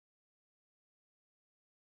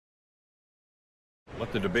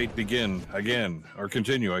let the debate begin again, or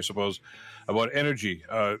continue, I suppose, about energy.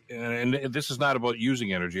 And this is not about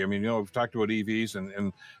using energy. I mean, we've talked about EVs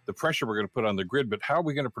and the pressure we're going to put on the grid, but how are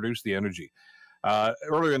we going to produce the energy?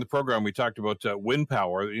 Earlier in the program, we talked about wind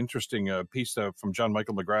power, the interesting piece from John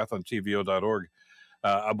Michael McGrath on TVO.org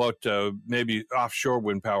about maybe offshore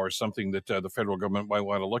wind power, something that the federal government might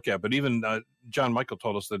want to look at. But even John Michael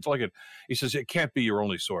told us that he says it can't be your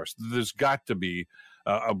only source. There's got to be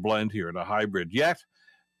a blend here and a hybrid. Yet,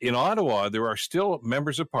 in Ottawa, there are still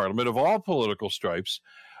members of parliament of all political stripes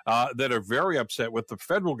that are very upset with the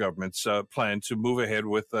federal government's plan to move ahead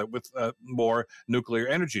with more nuclear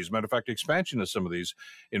energy. As a matter of fact, expansion of some of these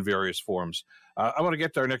in various forms. I want to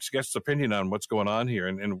get to our next guest's opinion on what's going on here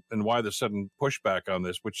and why the sudden pushback on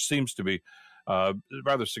this, which seems to be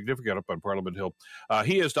rather significant up on Parliament Hill.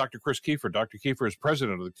 He is Dr. Chris Keefer. Dr. Keefer is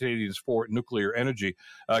president of the Canadians for Nuclear Energy.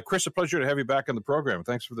 Chris, a pleasure to have you back on the program.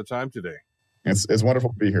 Thanks for the time today. It's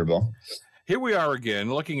wonderful to be here, Bill. Here we are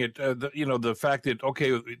again, looking at the fact that,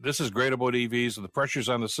 okay, this is great about EVs and the pressures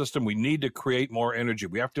on the system. We need to create more energy.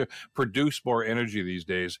 We have to produce more energy these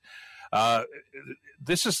days.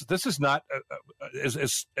 This is not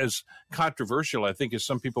as controversial, I think, as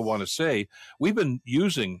some people want to say. We've been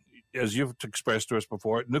using, as you've expressed to us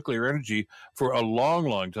before, nuclear energy for a long,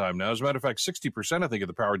 long time now. As a matter of fact, 60%, I think, of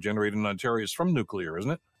the power generated in Ontario is from nuclear,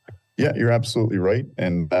 isn't it? Yeah, you're absolutely right.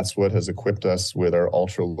 And that's what has equipped us with our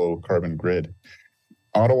ultra-low carbon grid.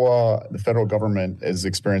 Ottawa, the federal government, is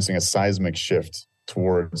experiencing a seismic shift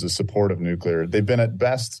towards the support of nuclear. They've been at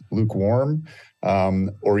best lukewarm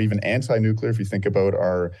or even anti-nuclear. If you think about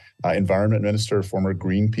our environment minister, former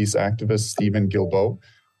Greenpeace activist, Stephen Guilbeault.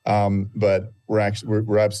 But we're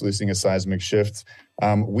absolutely seeing a seismic shift.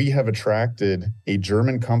 We have attracted a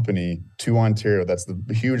German company to Ontario. That's the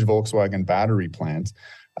huge Volkswagen battery plant.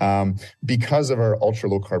 Because of our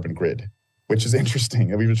ultra-low carbon grid, which is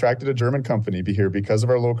interesting. We've attracted a German company here because of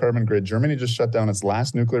our low carbon grid. Germany just shut down its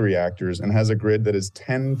last nuclear reactors and has a grid that is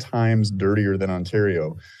 10 times dirtier than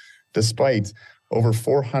Ontario, despite over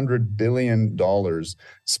 $400 billion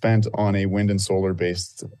spent on a wind and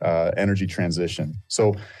solar-based energy transition.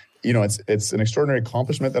 So, it's an extraordinary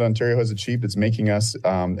accomplishment that Ontario has achieved. It's making us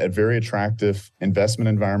a very attractive investment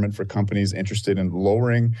environment for companies interested in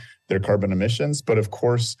lowering their carbon emissions. But of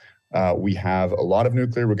course, we have a lot of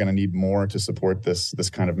nuclear. We're going to need more to support this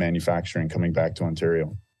kind of manufacturing coming back to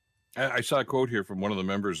Ontario. I saw a quote here from one of the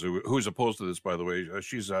members who's opposed to this, by the way.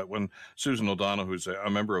 She's Susan O'Donnell, who's a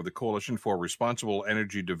member of the Coalition for Responsible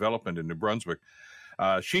Energy Development in New Brunswick.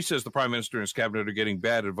 She says the Prime Minister and his cabinet are getting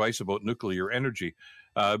bad advice about nuclear energy.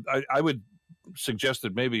 I would suggest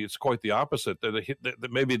that maybe it's quite the opposite,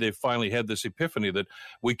 that maybe they've finally had this epiphany that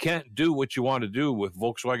we can't do what you want to do with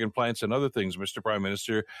Volkswagen plants and other things, Mr. Prime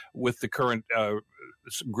Minister, with the current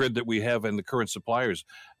grid that we have and the current suppliers.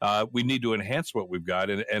 We need to enhance what we've got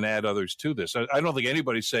and add others to this. I don't think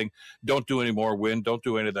anybody's saying don't do any more wind, don't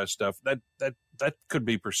do any of that stuff. That could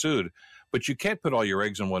be pursued. But you can't put all your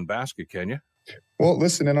eggs in one basket, can you? Well,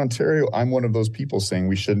 listen, in Ontario, I'm one of those people saying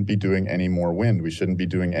we shouldn't be doing any more wind. We shouldn't be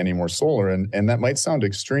doing any more solar. And that might sound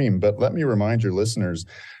extreme, but let me remind your listeners,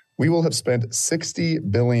 we will have spent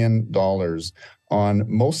 $60 billion on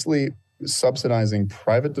mostly subsidizing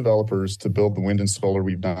private developers to build the wind and solar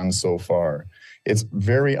we've done so far. It's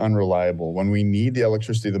very unreliable. When we need the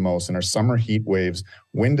electricity the most in our summer heat waves,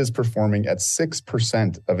 wind is performing at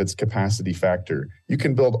 6% of its capacity factor. You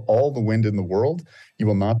can build all the wind in the world. You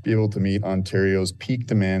will not be able to meet Ontario's peak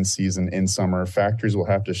demand season in summer. Factories will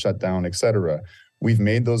have to shut down, etc. We've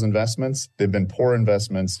made those investments. They've been poor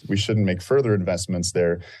investments. We shouldn't make further investments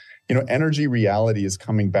there. Energy reality is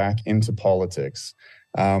coming back into politics.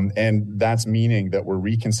 And that's meaning that we're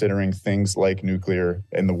reconsidering things like nuclear.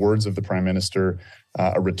 In the words of the Prime Minister,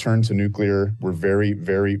 a return to nuclear. We're very,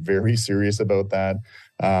 very, very serious about that.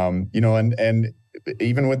 And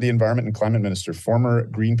even with the Environment and Climate Minister, former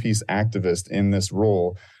Greenpeace activist in this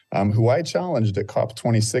role, who I challenged at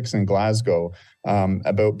COP26 in Glasgow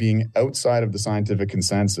about being outside of the scientific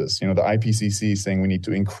consensus. The IPCC saying we need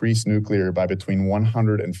to increase nuclear by between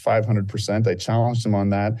 100 and 500%. I challenged him on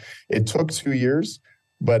that. It took 2 years.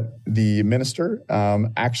 But the minister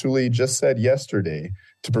actually just said yesterday,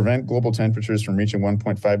 to prevent global temperatures from reaching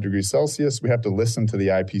 1.5 degrees Celsius, we have to listen to the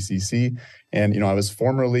IPCC. And, I was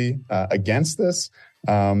formerly against this.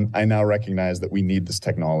 I now recognize that we need this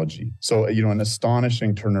technology. So, an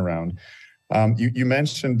astonishing turnaround. You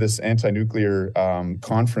mentioned this anti-nuclear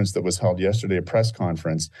conference that was held yesterday, a press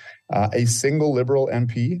conference. A single Liberal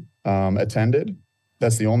MP attended.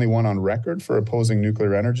 That's the only one on record for opposing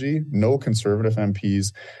nuclear energy. No Conservative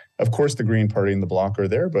MPs Of course, the Green Party and the Bloc are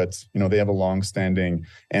there, but they have a long-standing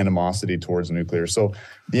animosity towards nuclear. So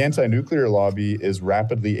the anti-nuclear lobby is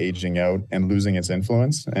rapidly aging out and losing its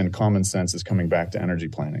influence, and common sense is coming back to energy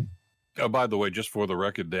planning. By the way, just for the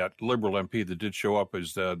record, that Liberal MP that did show up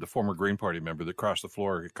is the former Green Party member that crossed the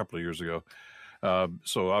floor a couple of years ago.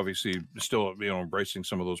 So obviously still, embracing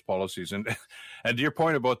some of those policies. And to your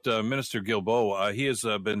point about Minister Guilbeault, he has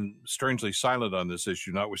been strangely silent on this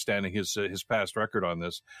issue, notwithstanding his past record on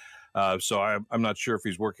this. So I'm not sure if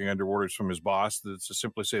he's working under orders from his boss to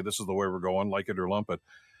simply say, this is the way we're going, like it or lump it.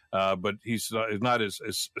 But he's not as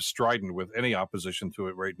strident with any opposition to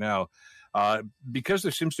it right now, because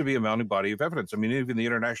there seems to be a mounting body of evidence. I mean, even the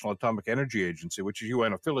International Atomic Energy Agency, which is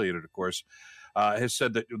UN affiliated, of course, has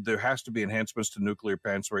said that there has to be enhancements to nuclear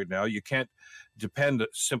plants right now. You can't depend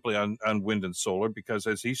simply on wind and solar because,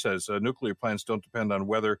 as he says, nuclear plants don't depend on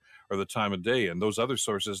weather or the time of day, and those other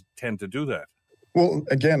sources tend to do that. Well,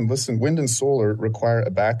 again, listen, wind and solar require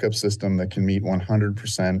a backup system that can meet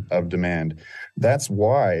 100% of demand. That's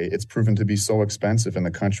why it's proven to be so expensive in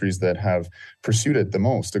the countries that have pursued it the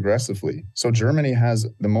most aggressively. So Germany has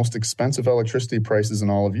the most expensive electricity prices in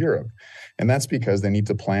all of Europe. And that's because they need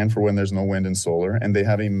to plan for when there's no wind and solar, and they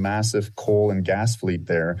have a massive coal and gas fleet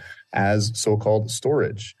there as so-called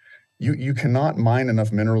storage. You cannot mine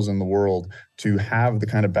enough minerals in the world to have the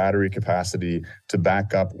kind of battery capacity to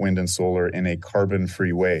back up wind and solar in a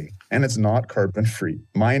carbon-free way. And it's not carbon-free.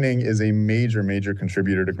 Mining is a major, major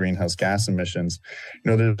contributor to greenhouse gas emissions.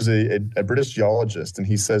 There's a British geologist, and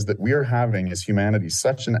he says that we are having, as humanity,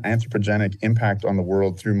 such an anthropogenic impact on the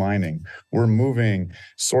world through mining. We're moving,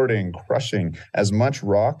 sorting, crushing as much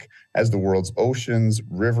rock as the world's oceans,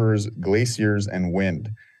 rivers, glaciers, and wind.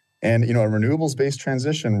 And, a renewables-based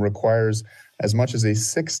transition requires as much as a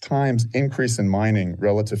 6 times increase in mining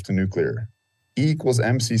relative to nuclear. E equals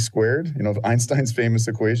mc squared, Einstein's famous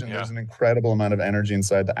equation. Yeah. There's an incredible amount of energy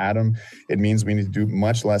inside the atom. It means we need to do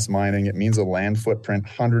much less mining. It means a land footprint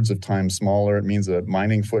hundreds of times smaller. It means a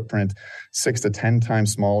mining footprint 6 to 10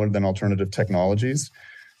 times smaller than alternative technologies.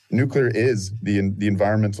 Nuclear is the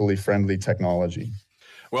environmentally friendly technology.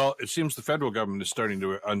 Well, it seems the federal government is starting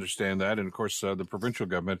to understand that. And, of course, the provincial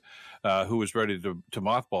government, who was ready to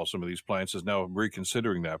mothball some of these plants, is now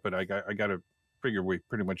reconsidering that. But I got to figure we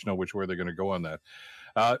pretty much know which way they're going to go on that.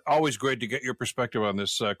 Always great to get your perspective on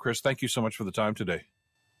this, Chris. Thank you so much for the time today.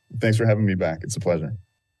 Thanks for having me back. It's a pleasure.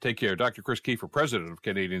 Take care. Dr. Chris Keefer, president of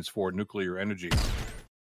Canadians for Nuclear Energy.